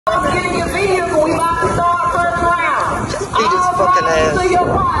ass.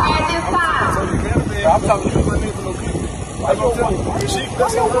 I'm talking to you.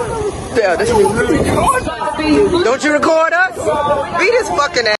 Yeah, this is don't you record us? Beat his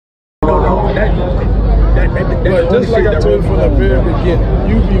fucking ass. Just like I told you from the very beginning,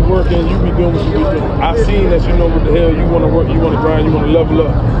 you be working, you be doing what you be doing. I seen that you know what the hell you want to work, you want to grind, you want to level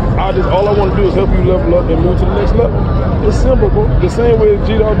up. All I want to do is help you level up and move to the next level. It's simple, bro. The same way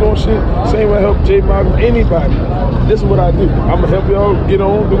G-Dog doing shit, same way I help J-Malcolm, anybody. This is what I do. I'm gonna help y'all get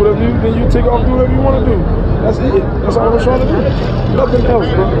on, do whatever you, then you take off, do whatever you want to do. That's it. That's all I'm trying to do. Nothing else,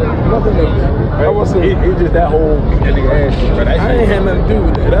 bro. Nothing else. It's just that whole ass shit, right? I ain't had nothing to do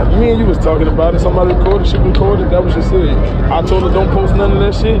with that. Me and you was talking about it. Somebody recorded, she recorded. That was just it. I told her don't post none of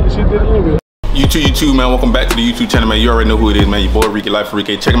that shit. She did it anyway. YouTube, man. Welcome back to the YouTube channel, man. You already know who it is, man. Your boy Rique, Life for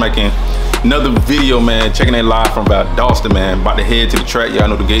Rique. Checking back in. Another video, man. Checking it live from about Dawson, man. About to head to the track. Y'all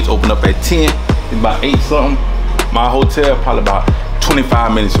know the gates open up at 10. It's about 8 something. My hotel probably about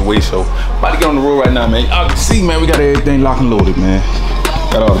 25 minutes away, so about to get on the road right now, man. Y'all can see, man, we got everything locked and loaded, man.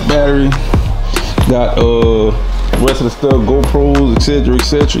 Got all the battery, got rest of the stuff, GoPros, etc.,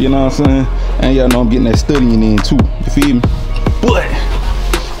 you know what I'm saying? And y'all know I'm getting that studying in too, you feel me? But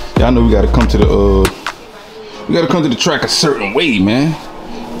y'all know we gotta come to the track a certain way, man.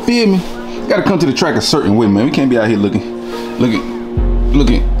 Feel me? We gotta come to the track a certain way, man. We can't be out here looking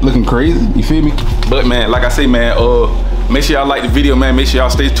crazy, you feel me? But man, like I say, man, make sure y'all like the video, man. Make sure y'all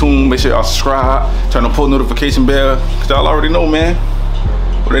stay tuned. Make sure y'all subscribe. Turn on post notification bell, cause y'all already know, man.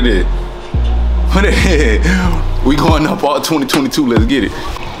 What it is? What it is? We going up all 2022. Let's get it.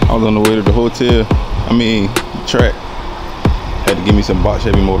 I was on the way to the hotel. I mean, the track. Had to give me some box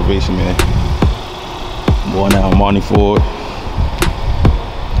Chevy motivation, man. Going out Monty Ford.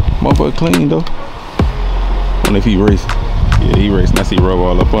 Motherfucker clean though. I don't know if he racing. Yeah, he racing. I see rubber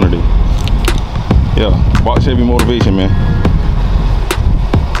all up under there. Yeah, box Chevy motivation, man.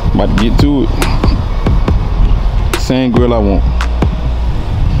 About to get to it. Same grill I want.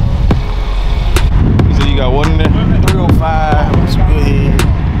 You said you got what in there? 305 with some good head.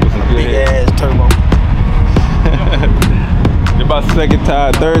 With some good big head. ass turbo. It's about the second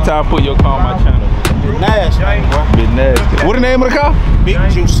time, third time put your car on my channel. Nasty, boy. Bit nasty. What the name of the car? Big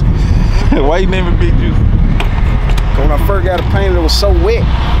Juice. Why you name it Big Juice? When I first got it painted, it was so wet.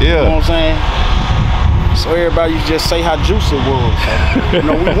 Yeah. You know what I'm saying? So everybody used to just say how juicy it was. So, you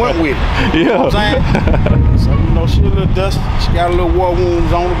know, we went with it. You know what I'm saying? So, you know, she a little dusty. She got a little war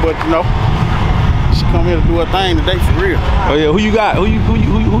wounds on her, but you know, she come here to do her thing today for real. Oh yeah, who you got? Who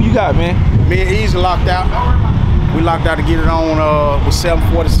you got, man? Me and Easy locked out. We locked out to get it on with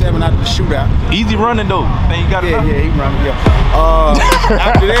 747 after the shootout. Easy running though. Think you got it? Yeah, he running, yeah.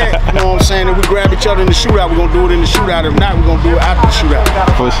 After that, you know what I'm saying, if we grab each other in the shootout, we're gonna do it in the shootout. If not, we're gonna do it after the shootout.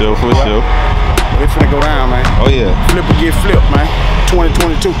 For sure, for sure. They finna go down, man. Oh yeah. Flip or get flipped, man.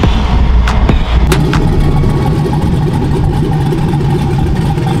 2022.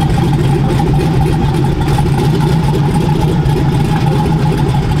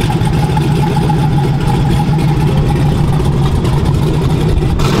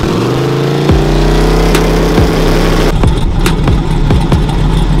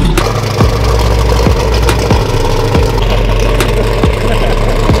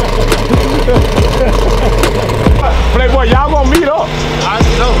 Playboy, y'all gonna meet up. I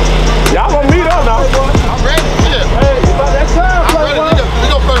know. Y'all gonna meet up now. I'm ready. Yeah. Hey, it's about that time, Playboy.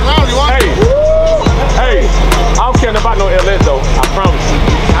 We go first round, you want? Hey, I don't care about no LS though. I promise you.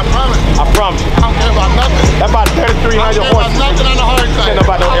 I promise. I promise you. I don't care about nothing. That's about 3,300 horses. Nothing on the hard side. Can't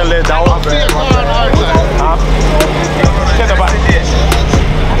nobody no LS, dog. I don't see a car on the hard side. Huh? Can't nobody.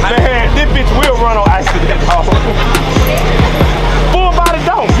 Man, this bitch will run on accident, dog. Full body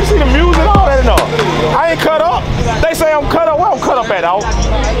don't. You see the music, all that and all. I ain't cut up. They say I'm cut up. Where I'm cut up at, dog?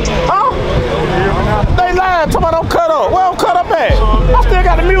 Huh? They lying, talking about I'm cut up. Where I'm cut up at? I still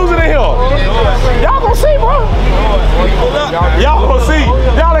got the music in here. Y'all gonna see, bro. Y'all gonna see.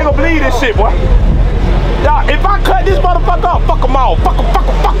 Y'all ain't gonna believe this shit, boy. Y'all, if I cut this motherfucker up, fuck them all. Fuck them, fuck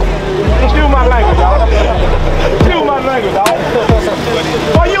them, fuck them. Excuse my language, dog. Excuse my language, dog.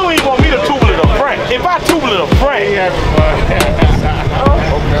 Boy, you ain't want me to tubule the front. If I tubule the front,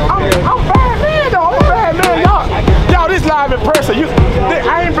 I'm bad man, though. I'm a bad man, y'all. This live in person.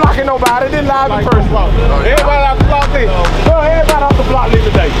 I ain't blocking nobody. This live in person. Everybody off the block this. Bro, everybody off the block this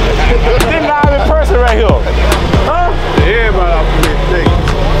today. This live in person right here. Huh? Everybody off the thing.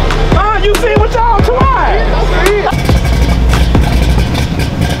 Huh? You see what y'all try?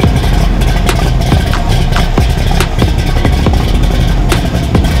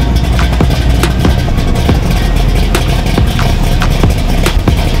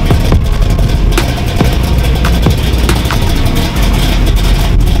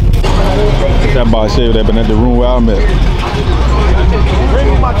 about to shave that, but at the room where I'm at. Bring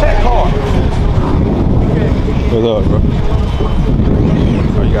me my check card. What's up, bro?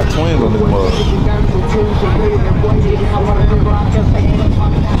 Oh, you got twins on this mug.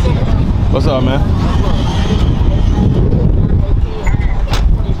 What's up, man?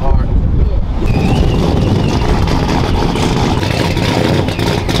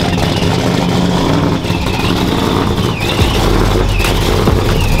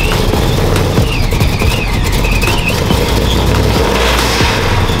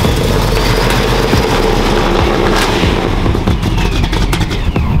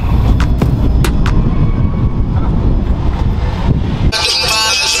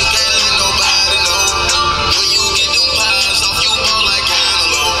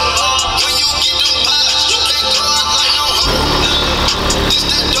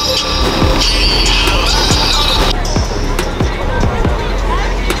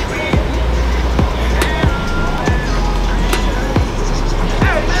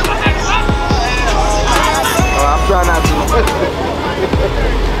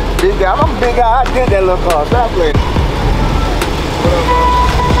 Big guy, I'm a big guy. I did that little car. Stop playing.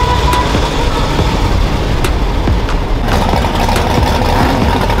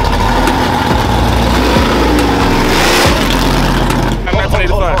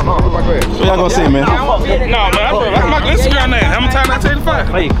 What up, bro? What y'all gonna say, man? No, man, that's my Instagram name. How many times I tell you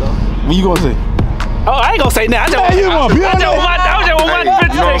 5? There you go. What you gonna say? Oh, I ain't gonna say that. I just want You know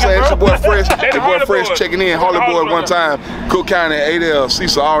what I'm saying? It's your boy Fresh. Your boy Fresh checking in. Harley Boy one time. Cook County, ADL,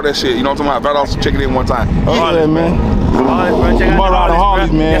 CISA, all that shit. You know what I'm talking about? Valdez checking in one time. Oh yeah, man. check out the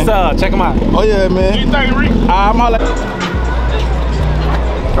Harleys, man. Yes, sir. Check them out. Oh yeah, man. What you think, Rique? I'm holla.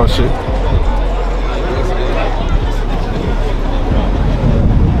 Oh shit.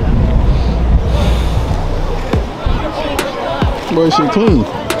 Boy, shit clean.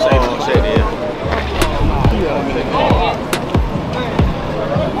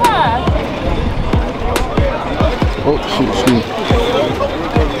 Oh, shoot.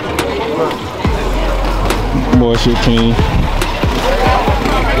 Boy, shit clean.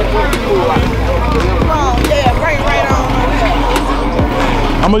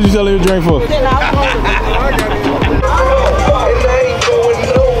 How much you selling your drink for?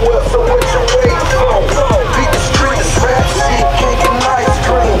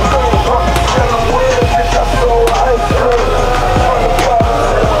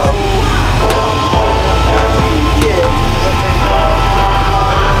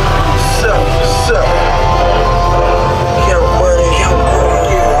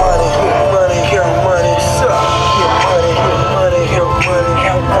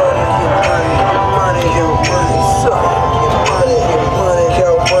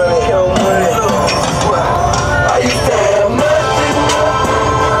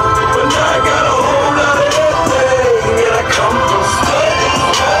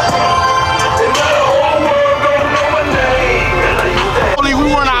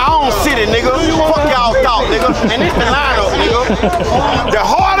 And it's the lineup, nigga. The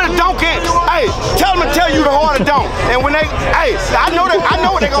harder don't get. Hey, tell them to tell you the harder don't. And when they, hey, I know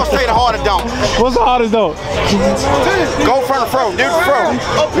what they gonna say. The harder don't. What's the hardest though? Go from the front, do the front.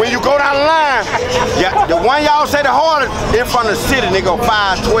 When you go down the line, yeah, the one y'all say the hardest in front of the city, nigga.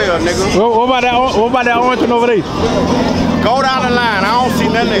 512, nigga. What about that orange one over there? Go down the line. I don't see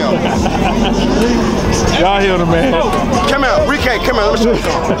nothing else. Y'all hear the man. Come here, Rique, come here, let me show you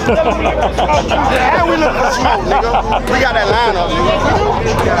something. And we look for smoke, nigga. We got that line up, nigga.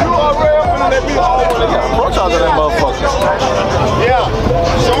 You already up in that bitch all over there. Approach out to that motherfucker. Yeah.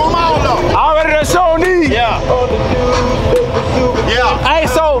 Show them all though. Already done shown these. Yeah. Yeah. Hey,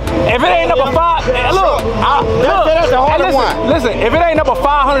 so if it ain't number 5, look, that's the harder one. Listen, if it ain't number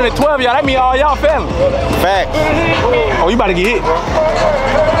 512, y'all, that mean all y'all family. Fact. Oh, you about to get hit.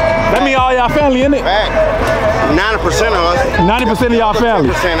 That mean all y'all family, innit? Fact. 90% of us. 90% of y'all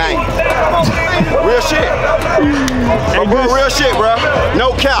family. 10% ain't. Real shit. Real shit, bro.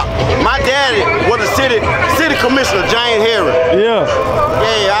 No cap. My daddy was a city commissioner, James Harris. Yeah.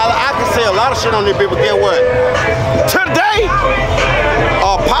 Yeah, I can say a lot of shit on this bitch, but get what? Today,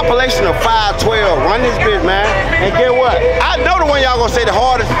 a population of 512 run this bitch, man. And get what? I know the one y'all gonna say the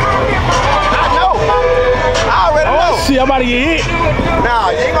hardest. I know. I already know. Shit, I'm about to get hit.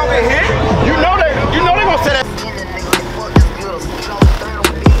 Nah, you ain't gonna get hit. You know they gonna say that.